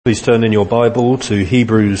Please turn in your Bible to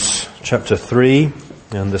Hebrews chapter 3,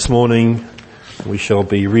 and this morning we shall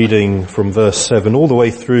be reading from verse 7 all the way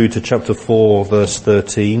through to chapter 4, verse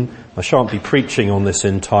 13. I shan't be preaching on this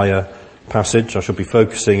entire passage. I shall be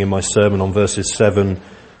focusing in my sermon on verses 7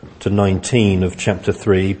 to 19 of chapter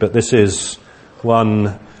 3, but this is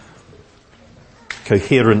one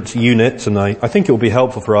coherent unit, and I think it will be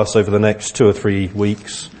helpful for us over the next 2 or 3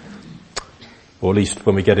 weeks, or at least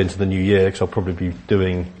when we get into the new year, because I'll probably be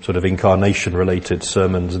doing sort of incarnation-related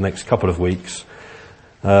sermons the next couple of weeks.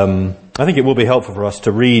 I think it will be helpful for us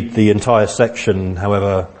to read the entire section,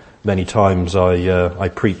 however many times I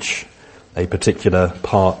preach a particular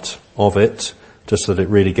part of it, just so that it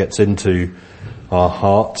really gets into our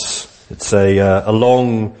hearts. It's a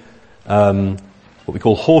long, what we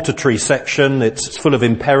call hortatory section. It's full of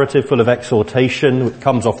imperative, full of exhortation. It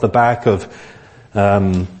comes off the back of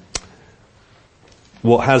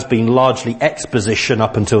what has been largely exposition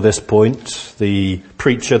up until this point. The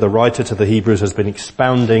preacher, the writer to the Hebrews, has been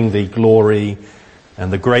expounding the glory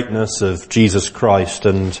and the greatness of Jesus Christ,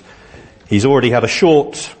 and he's already had a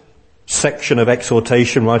short section of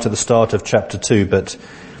exhortation right at the start of chapter 2, but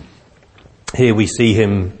here we see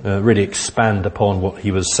him really expand upon what he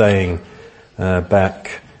was saying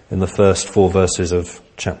back in the first 4 verses of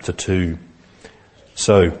chapter 2.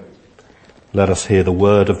 So, let us hear the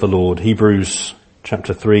word of the Lord. Hebrews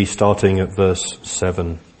chapter 3, starting at verse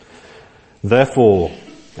 7. Therefore,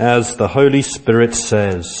 as the Holy Spirit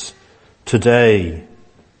says, today,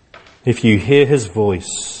 if you hear his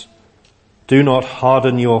voice, do not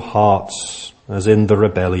harden your hearts as in the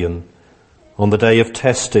rebellion on the day of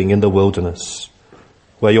testing in the wilderness,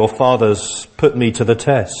 where your fathers put me to the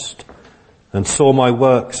test and saw my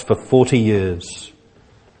works for 40 years.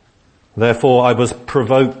 Therefore I was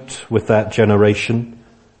provoked with that generation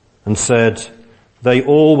and said, they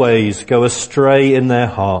always go astray in their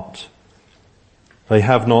heart. They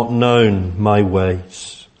have not known my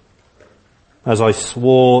ways. As I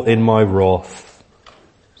swore in my wrath,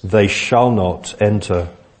 they shall not enter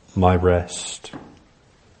my rest.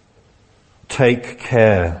 Take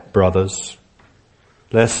care, brothers,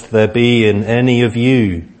 lest there be in any of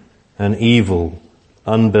you an evil,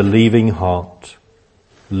 unbelieving heart,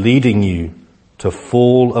 leading you to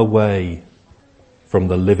fall away from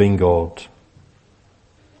the living God.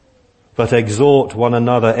 But exhort one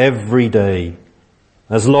another every day,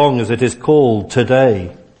 as long as it is called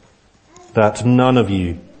today, that none of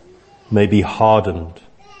you may be hardened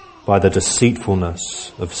by the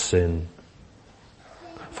deceitfulness of sin.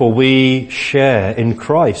 For we share in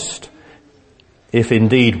Christ, if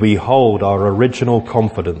indeed we hold our original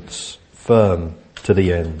confidence firm to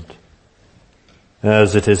the end.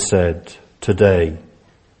 As it is said, today,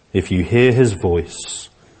 if you hear his voice,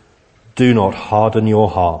 do not harden your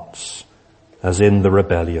hearts as in the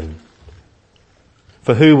rebellion.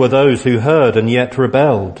 For who were those who heard and yet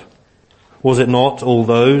rebelled? Was it not all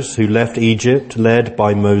those who left Egypt led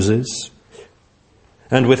by Moses?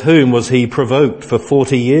 And with whom was he provoked for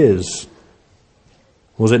 40 years?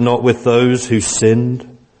 Was it not with those who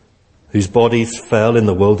sinned, whose bodies fell in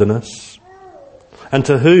the wilderness? And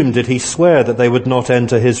to whom did he swear that they would not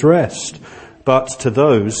enter his rest, but to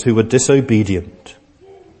those who were disobedient?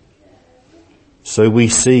 So we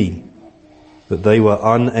see that they were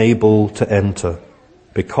unable to enter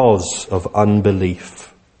because of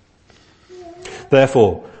unbelief.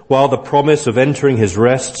 Therefore, while the promise of entering his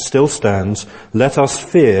rest still stands, let us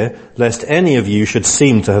fear lest any of you should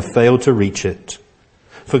seem to have failed to reach it.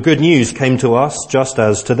 For good news came to us just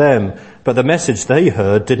as to them, but the message they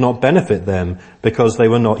heard did not benefit them because they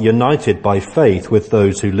were not united by faith with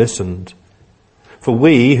those who listened. For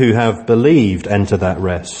we who have believed enter that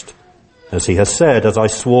rest. As he has said, as I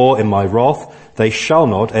swore in my wrath, they shall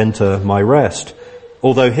not enter my rest,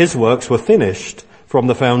 although his works were finished from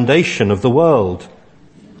the foundation of the world.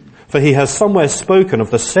 For he has somewhere spoken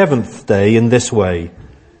of the 7th day in this way,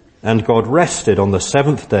 and God rested on the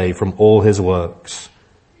 7th day from all his works.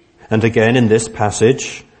 And again in this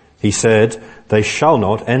passage, he said, they shall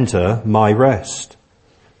not enter my rest.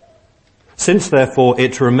 Since therefore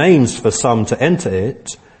it remains for some to enter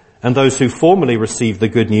it, and those who formerly received the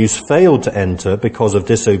good news failed to enter because of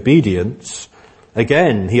disobedience,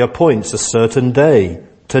 again he appoints a certain day,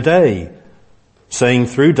 today, saying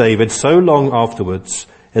through David so long afterwards,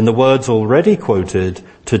 in the words already quoted,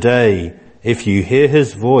 today, if you hear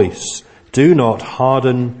his voice, do not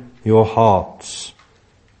harden your hearts.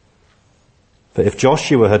 For if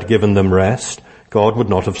Joshua had given them rest, God would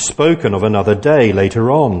not have spoken of another day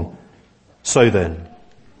later on. So then,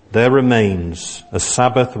 there remains a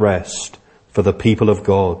Sabbath rest for the people of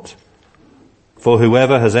God. For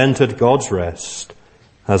whoever has entered God's rest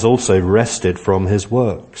has also rested from his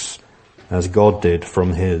works, as God did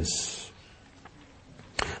from his.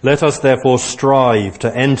 Let us therefore strive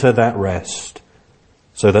to enter that rest,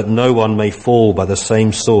 so that no one may fall by the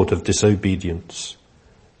same sort of disobedience.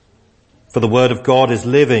 For the word of God is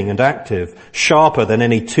living and active, sharper than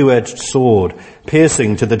any two-edged sword,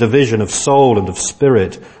 piercing to the division of soul and of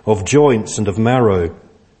spirit, of joints and of marrow,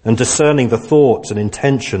 and discerning the thoughts and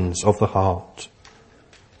intentions of the heart.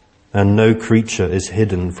 And no creature is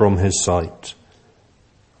hidden from his sight,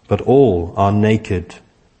 but all are naked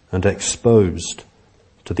and exposed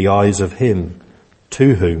to the eyes of him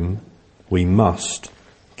to whom we must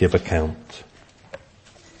give account.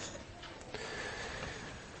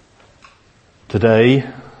 Today,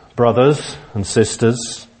 brothers and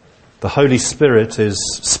sisters, the Holy Spirit is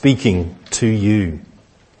speaking to you.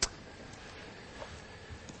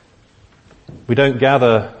 We don't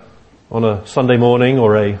gather on a Sunday morning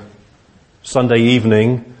or a Sunday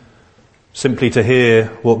evening simply to hear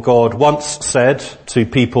what God once said to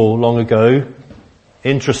people long ago,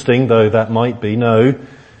 interesting though that might be. No,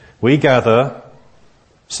 we gather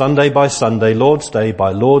Sunday by Sunday, Lord's Day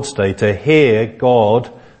by Lord's Day, to hear God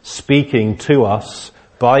speaking to us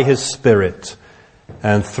by his Spirit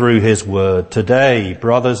and through his word. Today,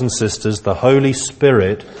 brothers and sisters, the Holy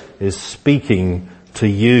Spirit is speaking to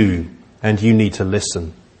you, and you need to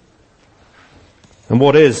listen. And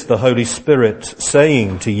what is the Holy Spirit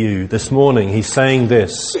saying to you this morning? He's saying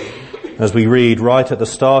this, as we read right at the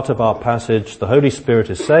start of our passage. The Holy Spirit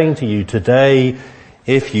is saying to you today,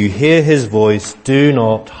 if you hear his voice, do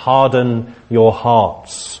not harden your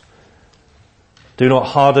hearts. Do not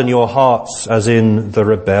harden your hearts as in the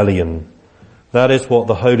rebellion. That is what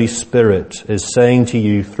the Holy Spirit is saying to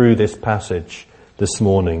you through this passage this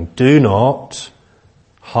morning. Do not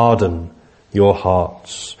harden your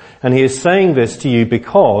hearts. And he is saying this to you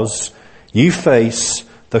because you face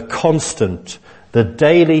the constant, the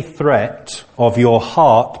daily threat of your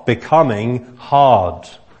heart becoming hard.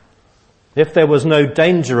 If there was no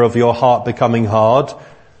danger of your heart becoming hard,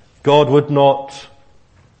 God would not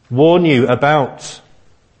warn you about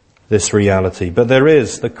this reality. But there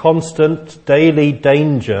is the constant daily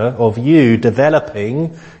danger of you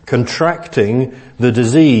developing, contracting the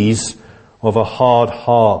disease of a hard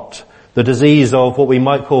heart. The disease of what we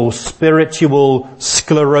might call spiritual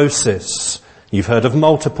sclerosis. You've heard of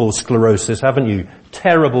multiple sclerosis, haven't you?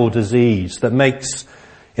 Terrible disease that makes,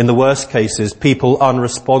 in the worst cases, people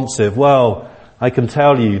unresponsive. Well, I can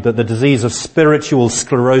tell you that the disease of spiritual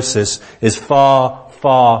sclerosis is far,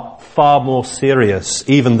 far, far more serious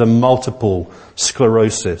even than multiple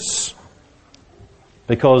sclerosis.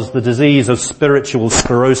 Because the disease of spiritual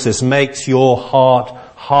sclerosis makes your heart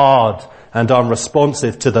hard and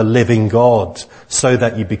unresponsive to the living God, so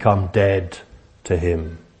that you become dead to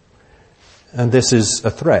him. And this is a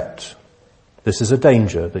threat. This is a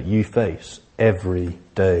danger that you face every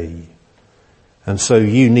day. And so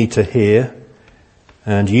you need to hear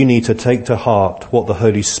and you need to take to heart what the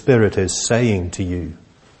Holy Spirit is saying to you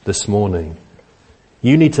this morning.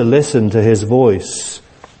 You need to listen to his voice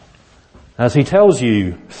as he tells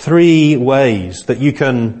you 3 ways that you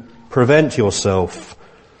can prevent yourself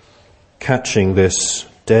catching this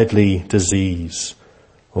deadly disease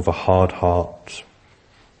of a hard heart.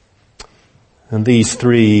 And these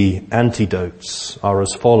 3 antidotes are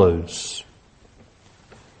as follows.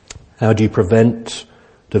 How do you prevent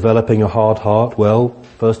developing a hard heart? Well,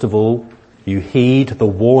 first of all, you heed the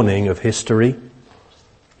warning of history,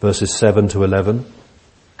 verses 7 to 11.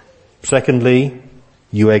 Secondly,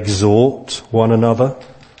 you exhort one another,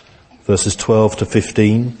 verses 12 to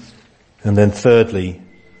 15. And then thirdly,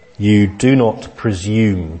 you do not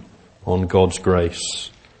presume on God's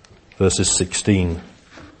grace, verses 16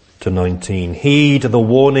 to 19. Heed the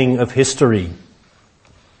warning of history,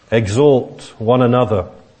 exhort one another,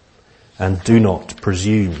 and do not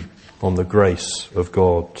presume on the grace of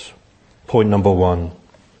God. Point number 1,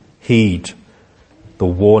 heed the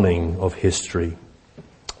warning of history.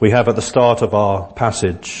 We have at the start of our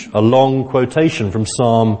passage a long quotation from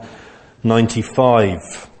Psalm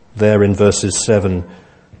 95, there in verses 7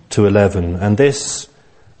 to 11. And this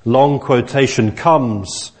long quotation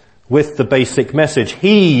comes with the basic message.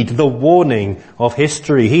 Heed the warning of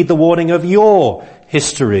history. Heed the warning of your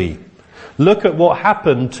history. Look at what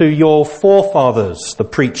happened to your forefathers, the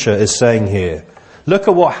preacher is saying here. Look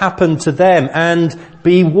at what happened to them and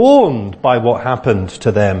be warned by what happened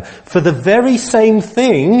to them. For the very same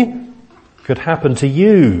thing could happen to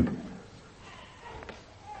you.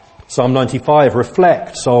 Psalm 95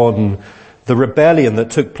 reflects on the rebellion that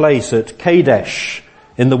took place at Kadesh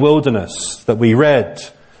in the wilderness that we read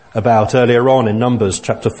about earlier on in Numbers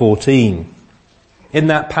chapter 14. In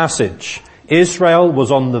that passage, Israel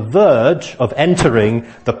was on the verge of entering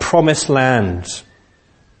the promised land.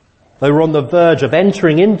 They were on the verge of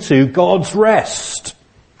entering into God's rest,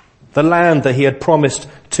 the land that he had promised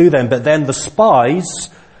to them. But then the spies,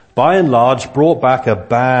 by and large, brought back a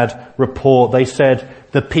bad report. They said,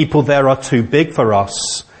 the people there are too big for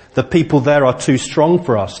us. The people there are too strong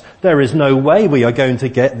for us. There is no way we are going to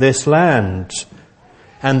get this land.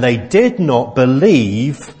 And they did not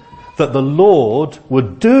believe that the Lord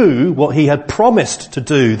would do what he had promised to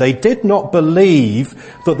do. They did not believe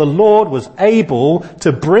that the Lord was able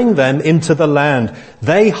to bring them into the land.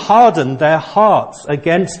 They hardened their hearts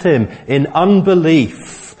against him in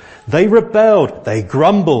unbelief. They rebelled. They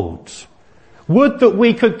grumbled. Would that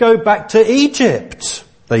we could go back to Egypt,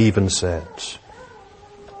 they even said.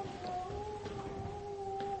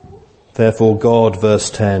 Therefore God, verse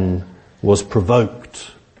 10, was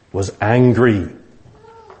provoked, was angry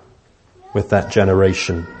with that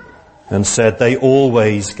generation, and said, they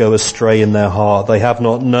always go astray in their heart. They have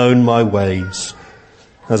not known my ways.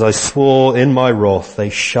 As I swore in my wrath, they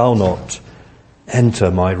shall not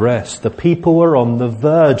enter my rest. The people were on the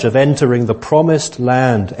verge of entering the promised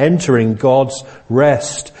land, entering God's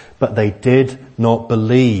rest, but they did not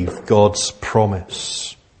believe God's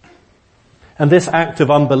promise. And this act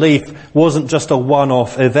of unbelief wasn't just a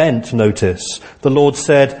one-off event, notice. The Lord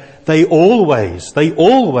said, they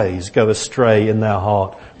always go astray in their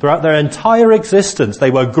heart. Throughout their entire existence,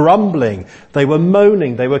 they were grumbling, they were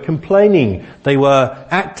moaning, they were complaining, they were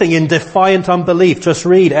acting in defiant unbelief. Just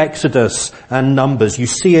read Exodus and Numbers. You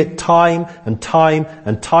see it time and time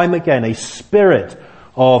and time again. A spirit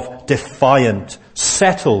of defiant,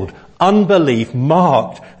 settled unbelief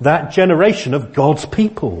marked that generation of God's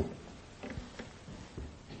people.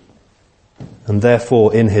 And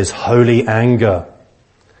therefore, in his holy anger,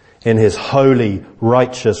 in his holy,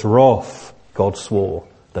 righteous wrath, God swore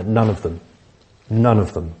that none of them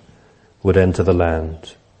would enter the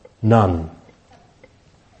land. None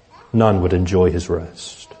would enjoy his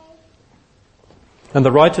rest. And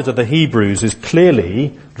the writer to the Hebrews is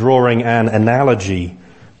clearly drawing an analogy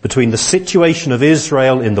between the situation of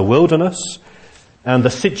Israel in the wilderness and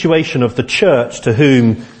the situation of the church to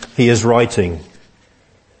whom he is writing.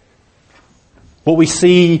 What we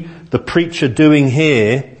see the preacher doing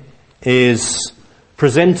here is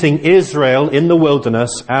presenting Israel in the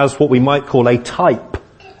wilderness as what we might call a type,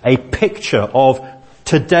 a picture of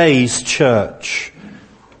today's church.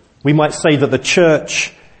 We might say that the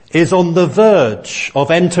church is on the verge of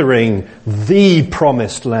entering the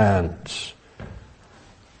promised land.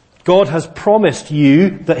 God has promised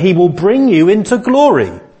you that he will bring you into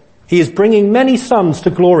glory. He is bringing many sons to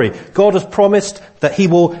glory. God has promised that he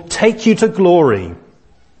will take you to glory.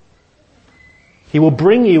 He will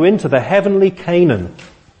bring you into the heavenly Canaan.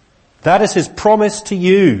 That is his promise to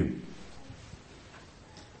you.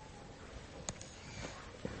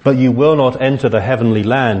 But you will not enter the heavenly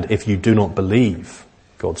land if you do not believe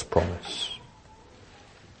God's promise.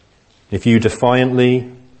 If you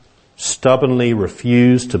defiantly, stubbornly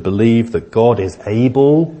refuse to believe that God is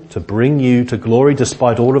able to bring you to glory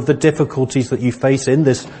despite all of the difficulties that you face in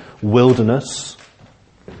this wilderness,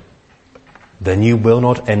 then you will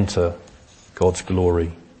not enter God's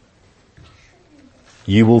glory.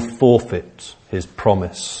 You will forfeit his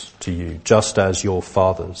promise to you, just as your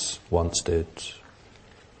fathers once did.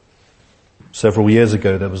 Several years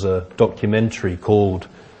ago, there was a documentary called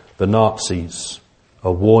The Nazis,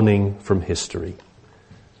 A Warning from History.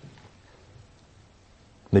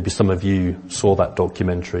 Maybe some of you saw that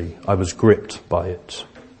documentary. I was gripped by it.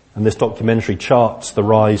 And this documentary charts the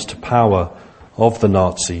rise to power of the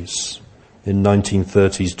Nazis in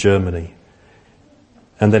 1930s Germany.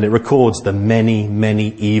 And then it records the many,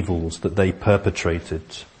 many evils that they perpetrated,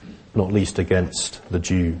 not least against the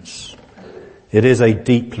Jews. It is a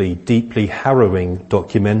deeply, deeply harrowing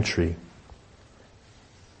documentary.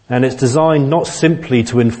 And it's designed not simply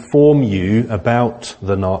to inform you about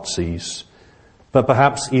the Nazis, but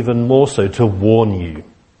perhaps even more so to warn you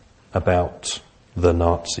about the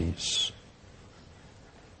Nazis.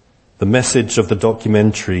 The message of the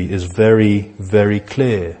documentary is very, very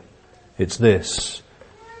clear. It's this: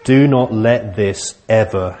 do not let this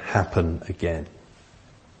ever happen again.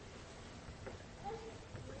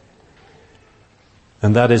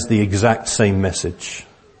 And that is the exact same message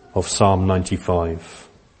of Psalm 95,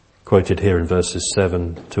 quoted here in verses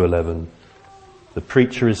 7 to 11. The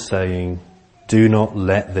preacher is saying, do not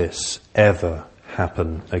let this ever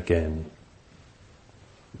happen again.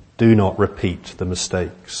 Do not repeat the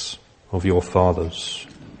mistakes of your fathers.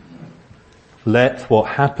 Let what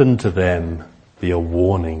happened to them be a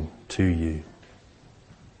warning to you.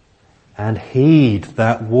 and heed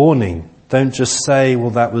that warning. Don't just say,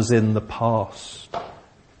 well, that was in the past.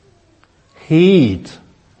 Heed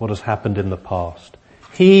what has happened in the past.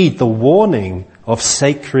 Heed the warning of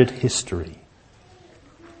sacred history.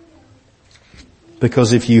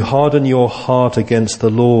 Because if you harden your heart against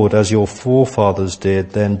the Lord as your forefathers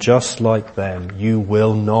did, then just like them, you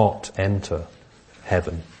will not enter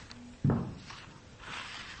heaven.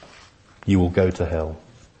 You will go to hell.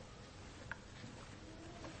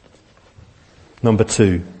 Number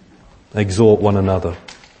 2, exhort one another.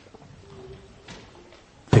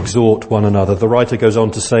 Exhort one another. The writer goes on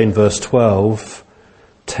to say in verse 12,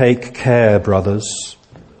 take care, brothers,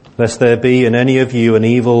 lest there be in any of you an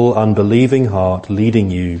evil, unbelieving heart leading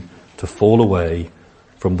you to fall away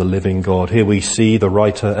from the living God. Here we see the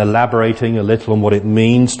writer elaborating a little on what it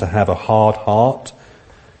means to have a hard heart.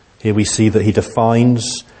 Here we see that he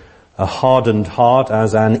defines a hardened heart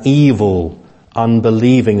as an evil,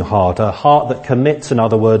 unbelieving heart, a heart that commits, in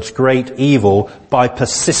other words, great evil by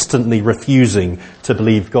persistently refusing to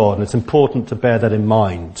believe God. And it's important to bear that in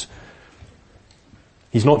mind.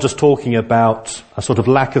 He's not just talking about a sort of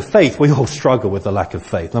lack of faith. We all struggle with the lack of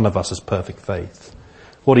faith. None of us has perfect faith.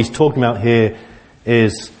 What he's talking about here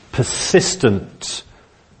is persistent,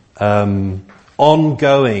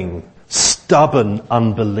 ongoing, stubborn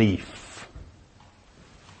unbelief.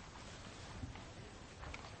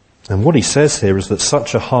 And what he says here is that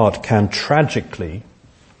such a heart can tragically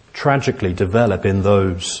develop in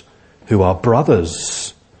those who are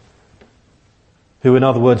brothers, who in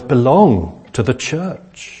other words belong to the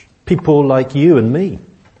church. People like you and me.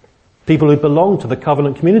 People who belong to the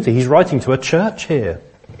covenant community. He's writing to a church here.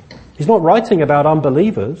 He's not writing about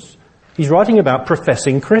unbelievers. He's writing about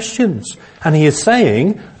professing Christians. And he is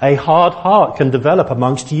saying a hard heart can develop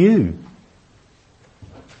amongst you.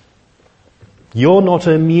 You're not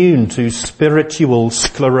immune to spiritual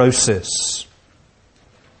sclerosis.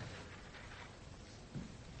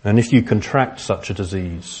 And if you contract such a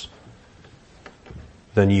disease,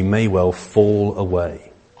 then you may well fall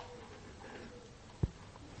away.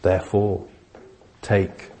 Therefore,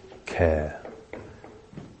 take care.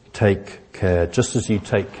 Take care, just as you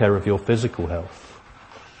take care of your physical health.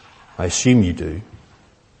 I assume you do.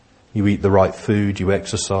 You eat the right food, you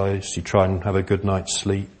exercise, you try and have a good night's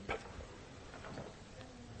sleep.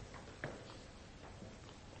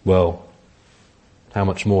 Well, how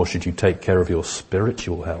much more should you take care of your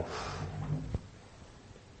spiritual health?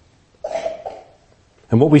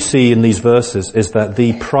 And what we see in these verses is that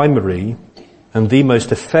the primary and the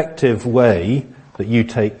most effective way that you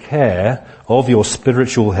take care of your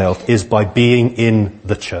spiritual health is by being in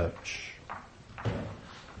the church.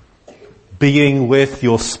 Being with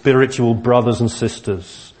your spiritual brothers and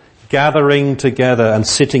sisters, gathering together and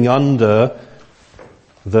sitting under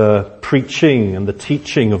the preaching and the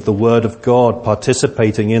teaching of the Word of God,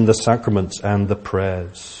 participating in the sacraments and the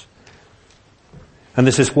prayers. And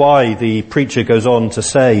this is why the preacher goes on to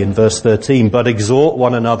say in verse 13, but exhort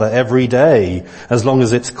one another every day, as long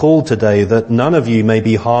as it's called today, that none of you may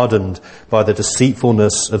be hardened by the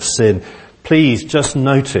deceitfulness of sin. Please just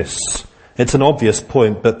notice, it's an obvious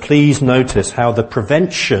point, but please notice how the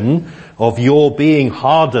prevention of your being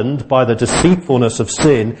hardened by the deceitfulness of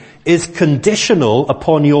sin is conditional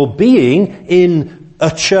upon your being in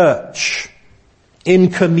a church,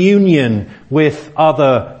 in communion with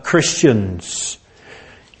other Christians.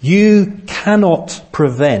 You cannot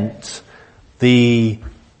prevent the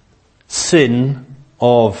sin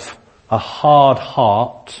of a hard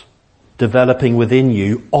heart developing within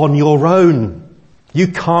you on your own. You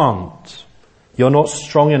can't. You're not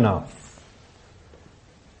strong enough.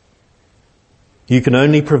 You can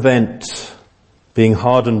only prevent being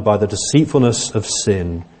hardened by the deceitfulness of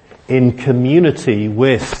sin in community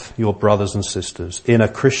with your brothers and sisters, in a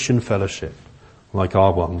Christian fellowship like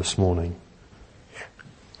our one this morning.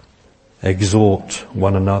 Exhort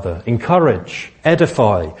one another, encourage,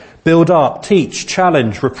 edify, build up, teach,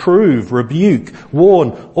 challenge, reprove, rebuke,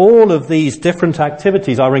 warn. All of these different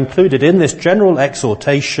activities are included in this general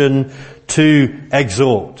exhortation to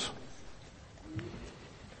exhort.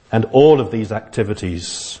 And all of these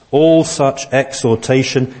activities, all such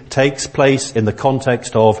exhortation takes place in the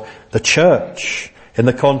context of the church, in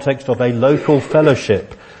the context of a local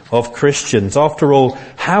fellowship of Christians. After all,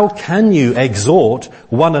 how can you exhort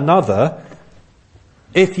one another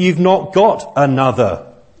if you've not got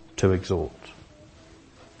another to exhort?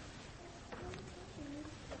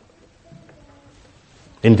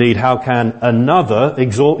 Indeed, how can another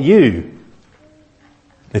exhort you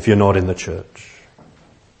if you're not in the church?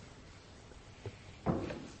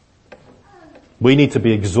 We need to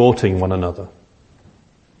be exhorting one another.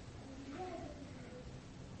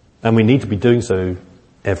 And we need to be doing so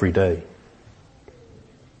every day,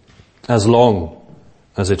 as long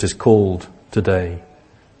as it is called today.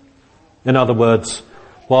 In other words,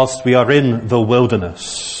 whilst we are in the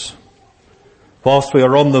wilderness, whilst we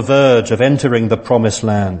are on the verge of entering the promised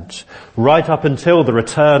land, right up until the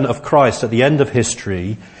return of Christ at the end of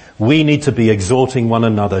history, we need to be exhorting one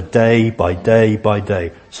another day by day by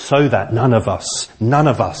day, so that none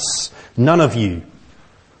of you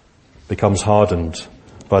becomes hardened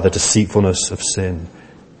by the deceitfulness of sin,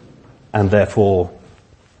 and therefore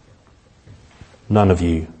none of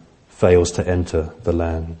you fails to enter the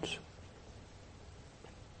land.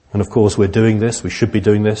 And of course we should be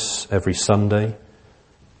doing this every Sunday.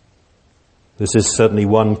 This is certainly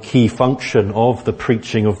one key function of the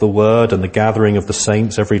preaching of the word and the gathering of the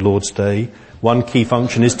saints every Lord's Day. One key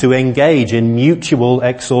function is to engage in mutual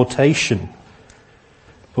exhortation.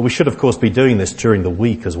 But we should of course be doing this during the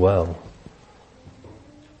week as well.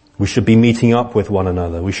 We should be meeting up with one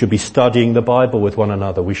another. We should be studying the Bible with one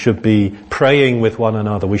another. We should be praying with one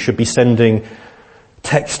another. We should be sending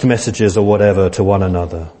text messages or whatever to one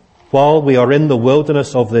another. While we are in the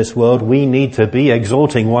wilderness of this world, we need to be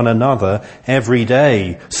exhorting one another every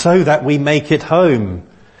day so that we make it home.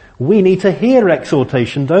 We need to hear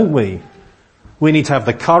exhortation, don't we? We need to have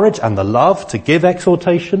the courage and the love to give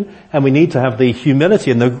exhortation, and we need to have the humility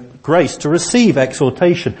and the grace to receive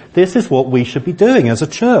exhortation. This is what we should be doing as a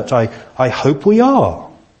church. I hope we are.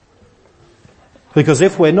 Because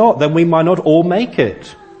if we're not, then we might not all make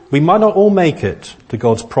it. We might not all make it to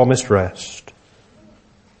God's promised rest.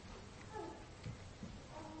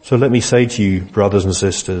 So let me say to you, brothers and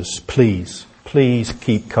sisters, please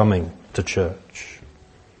keep coming to church.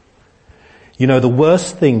 You know, the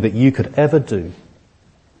worst thing that you could ever do,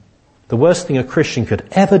 the worst thing a Christian could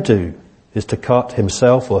ever do, is to cut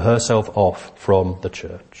himself or herself off from the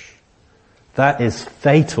church. That is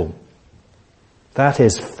fatal. That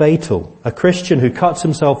is fatal. A Christian who cuts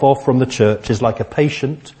himself off from the church is like a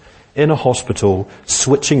patient in a hospital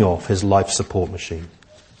switching off his life support machine.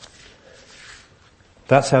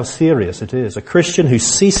 That's how serious it is. A Christian who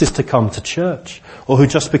ceases to come to church, or who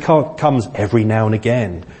just comes every now and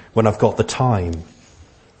again when I've got the time,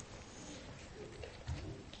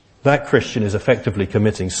 that Christian is effectively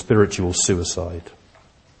committing spiritual suicide.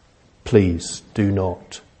 Please do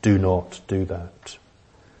not do that.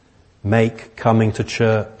 Make coming to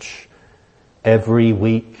church every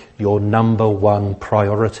week your number one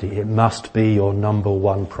priority. It must be your number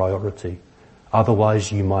one priority.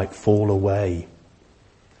 Otherwise you might fall away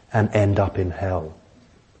and end up in hell.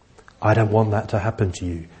 I don't want that to happen to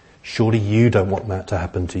you. Surely you don't want that to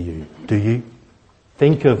happen to you, do you?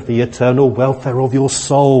 Think of the eternal welfare of your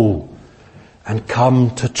soul and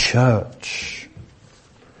come to church.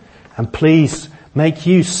 And please make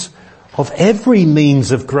use of every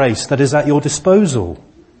means of grace that is at your disposal.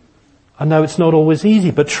 I know it's not always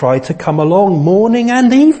easy, but try to come along morning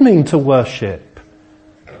and evening to worship.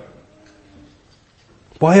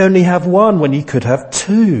 Why only have one when you could have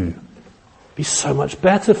two? It'd be so much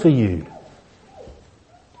better for you.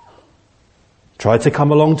 Try to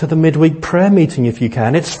come along to the midweek prayer meeting if you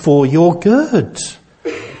can. It's for your good.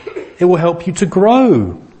 It will help you to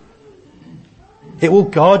grow. It will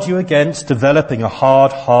guard you against developing a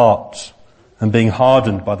hard heart and being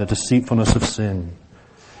hardened by the deceitfulness of sin.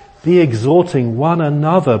 Be exhorting one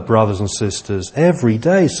another, brothers and sisters, every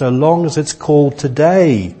day, so long as it's called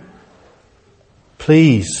today.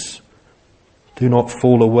 Please, do not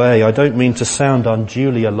fall away. I don't mean to sound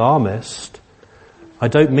unduly alarmist. I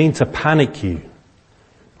don't mean to panic you.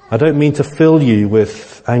 I don't mean to fill you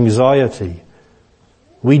with anxiety.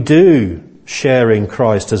 We do share in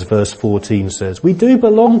Christ, as verse 14 says. We do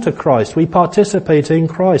belong to Christ. We participate in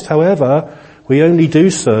Christ. However, we only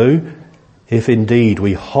do so if indeed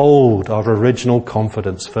we hold our original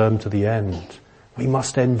confidence firm to the end. We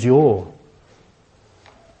must endure.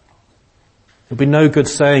 There'll be no good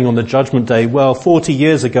saying on the judgment day, well, 40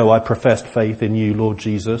 years ago I professed faith in you, Lord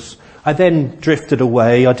Jesus. I then drifted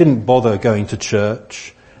away. I didn't bother going to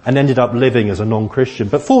church and ended up living as a non-Christian.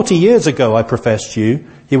 But 40 years ago I professed you.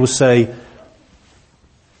 He will say,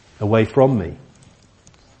 away from me.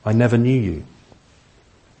 I never knew you.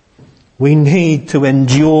 We need to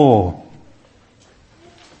endure.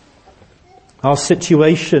 Our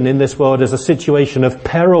situation in this world is a situation of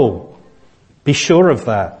peril. Be sure of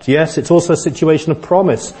that. Yes, it's also a situation of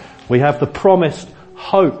promise. We have the promised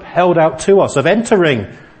hope held out to us of entering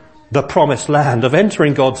the promised land, of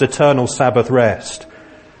entering God's eternal Sabbath rest.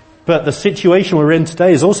 But the situation we're in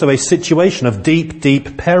today is also a situation of deep,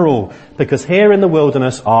 deep peril, because here in the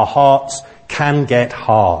wilderness our hearts can get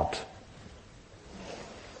hard.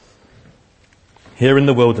 Here in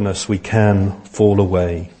the wilderness we can fall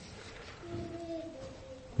away.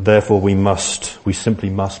 Therefore we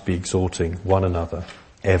simply must be exhorting one another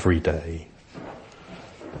every day.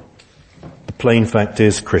 The plain fact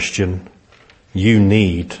is, Christian, you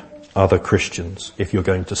need other Christians if you're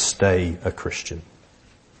going to stay a Christian.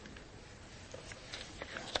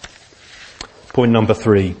 Point number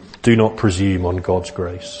 3, do not presume on God's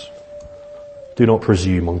grace. Do not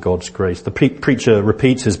presume on God's grace. The preacher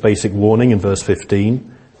repeats his basic warning in verse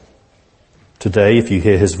 15. Today, if you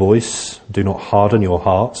hear his voice, do not harden your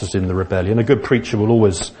hearts as in the rebellion. A good preacher will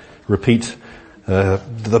always repeat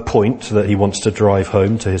the point that he wants to drive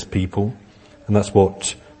home to his people. And that's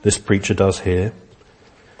what this preacher does here.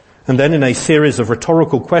 And then in a series of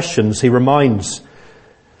rhetorical questions, he reminds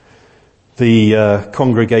the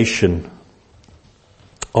congregation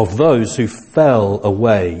of those who fell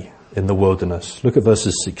away in the wilderness. Look at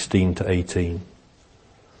verses 16 to 18.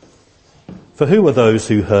 For who were those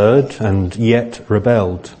who heard and yet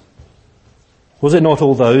rebelled? Was it not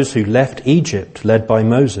all those who left Egypt, led by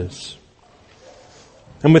Moses?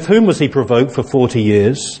 And with whom was he provoked for 40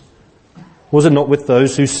 years? Was it not with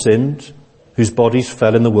those who sinned, whose bodies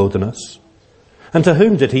fell in the wilderness? And to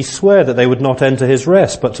whom did he swear that they would not enter his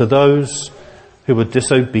rest, but to those who were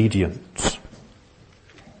disobedient?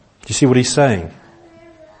 Do you see what he's saying?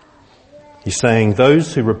 He's saying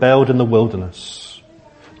those who rebelled in the wilderness,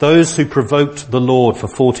 those who provoked the Lord for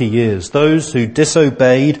 40 years, those who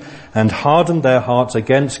disobeyed and hardened their hearts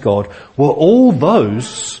against God were all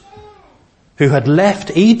those who had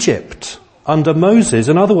left Egypt under Moses.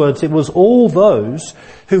 In other words, it was all those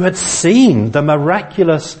who had seen the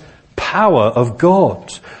miraculous power of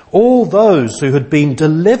God, all those who had been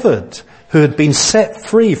delivered, who had been set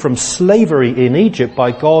free from slavery in Egypt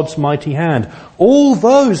by God's mighty hand. All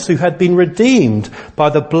those who had been redeemed by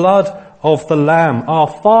the blood of the Lamb. Our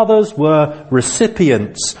fathers were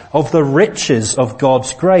recipients of the riches of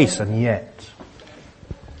God's grace, and yet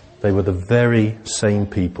they were the very same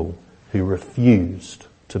people who refused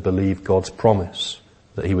to believe God's promise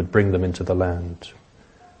that he would bring them into the land.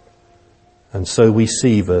 And so we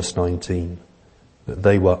see, verse 19, that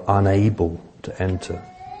they were unable to enter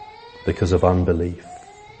because of unbelief.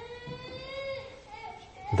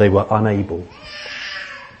 They were unable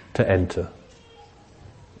to enter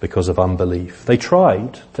because of unbelief. They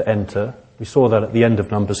tried to enter. We saw that at the end of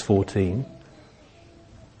Numbers 14.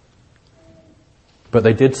 But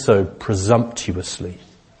they did so presumptuously.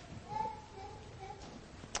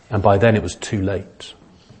 And by then it was too late.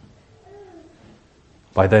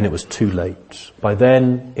 By then it was too late. By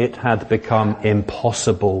then it had become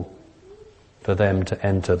impossible for them to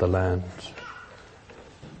enter the land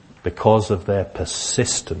because of their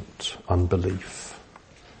persistent unbelief.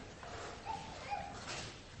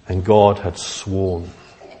 And God had sworn,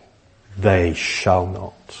 they shall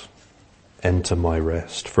not enter my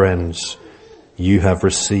rest. Friends, you have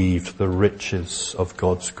received the riches of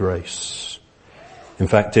God's grace. In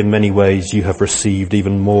fact, in many ways, you have received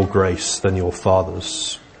even more grace than your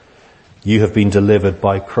fathers. You have been delivered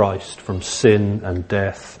by Christ from sin and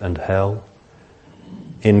death and hell.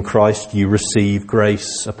 In Christ you receive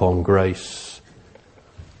grace upon grace,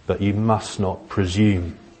 but you must not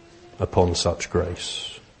presume upon such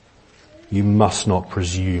grace. You must not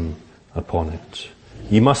presume upon it.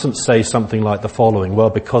 You mustn't say something like the following,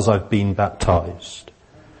 well, because I've been baptized,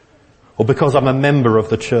 or because I'm a member of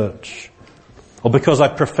the church, or because I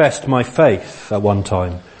professed my faith at one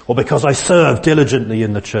time, or because I serve diligently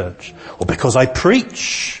in the church, or because I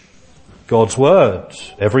preach God's word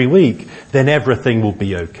every week, then everything will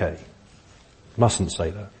be okay. Mustn't say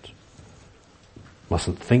that.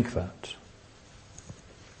 Mustn't think that.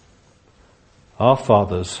 Our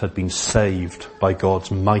fathers had been saved by God's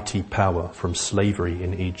mighty power from slavery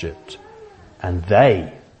in Egypt, and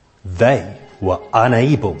they were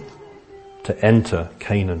unable to enter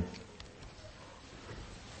Canaan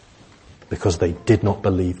because they did not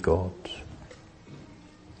believe God.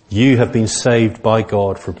 You have been saved by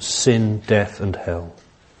God from sin, death, and hell.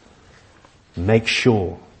 Make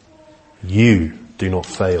sure you do not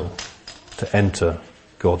fail to enter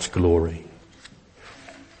God's glory.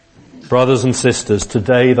 Brothers and sisters,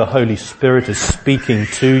 today the Holy Spirit is speaking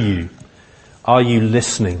to you. Are you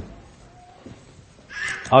listening?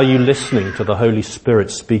 Are you listening to the Holy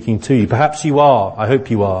Spirit speaking to you? Perhaps you are. I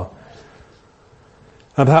hope you are.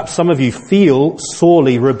 And perhaps some of you feel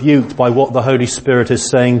sorely rebuked by what the Holy Spirit is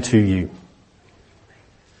saying to you.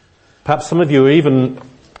 Perhaps some of you are even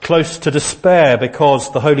close to despair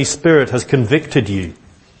because the Holy Spirit has convicted you.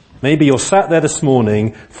 Maybe you're sat there this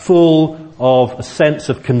morning full of a sense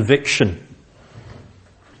of conviction.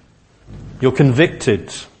 You're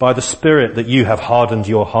convicted by the Spirit that you have hardened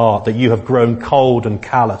your heart, that you have grown cold and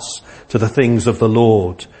callous to the things of the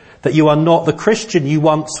Lord, that you are not the Christian you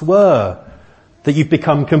once were, that you've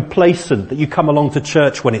become complacent, that you come along to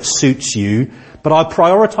church when it suits you, but I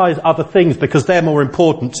prioritize other things because they're more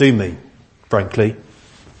important to me, frankly.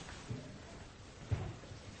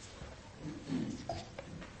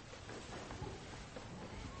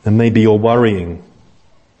 And maybe you're worrying,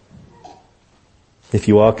 if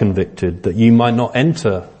you are convicted, that you might not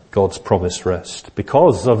enter God's promised rest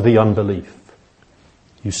because of the unbelief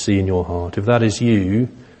you see in your heart. If that is you,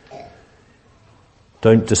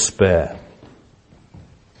 don't despair.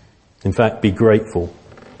 In fact, be grateful.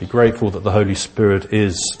 Be grateful that the Holy Spirit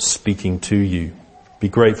is speaking to you. Be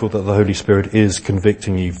grateful that the Holy Spirit is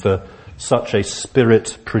convicting you, for such a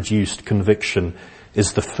Spirit-produced conviction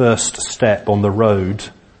is the first step on the road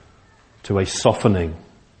to a softening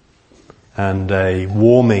and a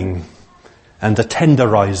warming and a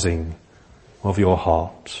tenderizing of your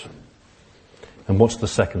heart. And what's the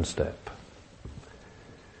second step?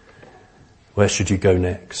 Where should you go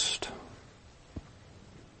next?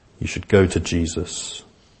 You should go to Jesus.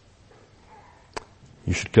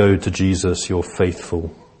 You should go to Jesus, your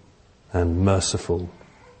faithful and merciful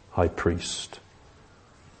high priest.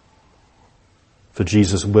 For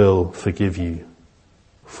Jesus will forgive you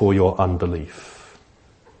for your unbelief.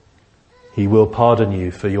 He will pardon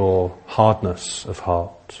you for your hardness of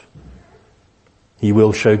heart. He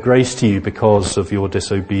will show grace to you because of your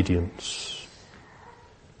disobedience.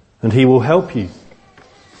 And he will help you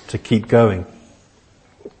to keep going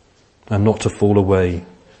and not to fall away.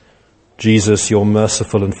 Jesus, your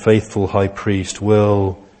merciful and faithful high priest,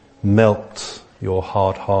 will melt your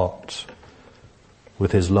hard heart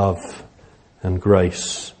with his love and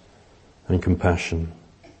grace and compassion.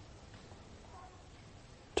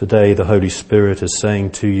 Today the Holy Spirit is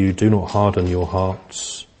saying to you, do not harden your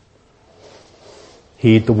hearts.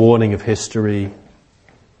 Heed the warning of history.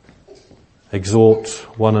 Exhort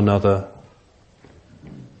one another.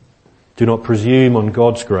 Do not presume on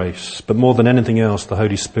God's grace. But more than anything else, the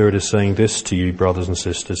Holy Spirit is saying this to you, brothers and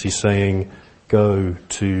sisters. He's saying, go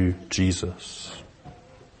to Jesus.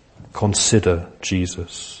 Consider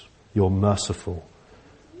Jesus, your merciful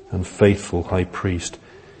and faithful high priest.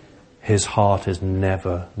 His heart is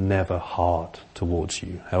never, never hard towards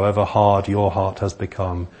you. However hard your heart has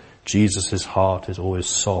become, Jesus' heart is always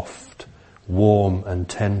soft, warm and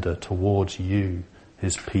tender towards you,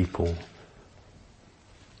 his people.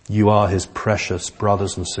 You are his precious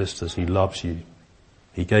brothers and sisters. He loves you.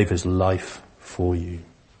 He gave his life for you.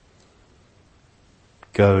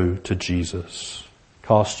 Go to Jesus.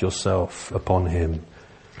 Cast yourself upon him.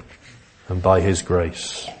 And by his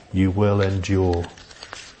grace, you will endure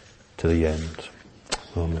to the end.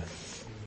 Amen.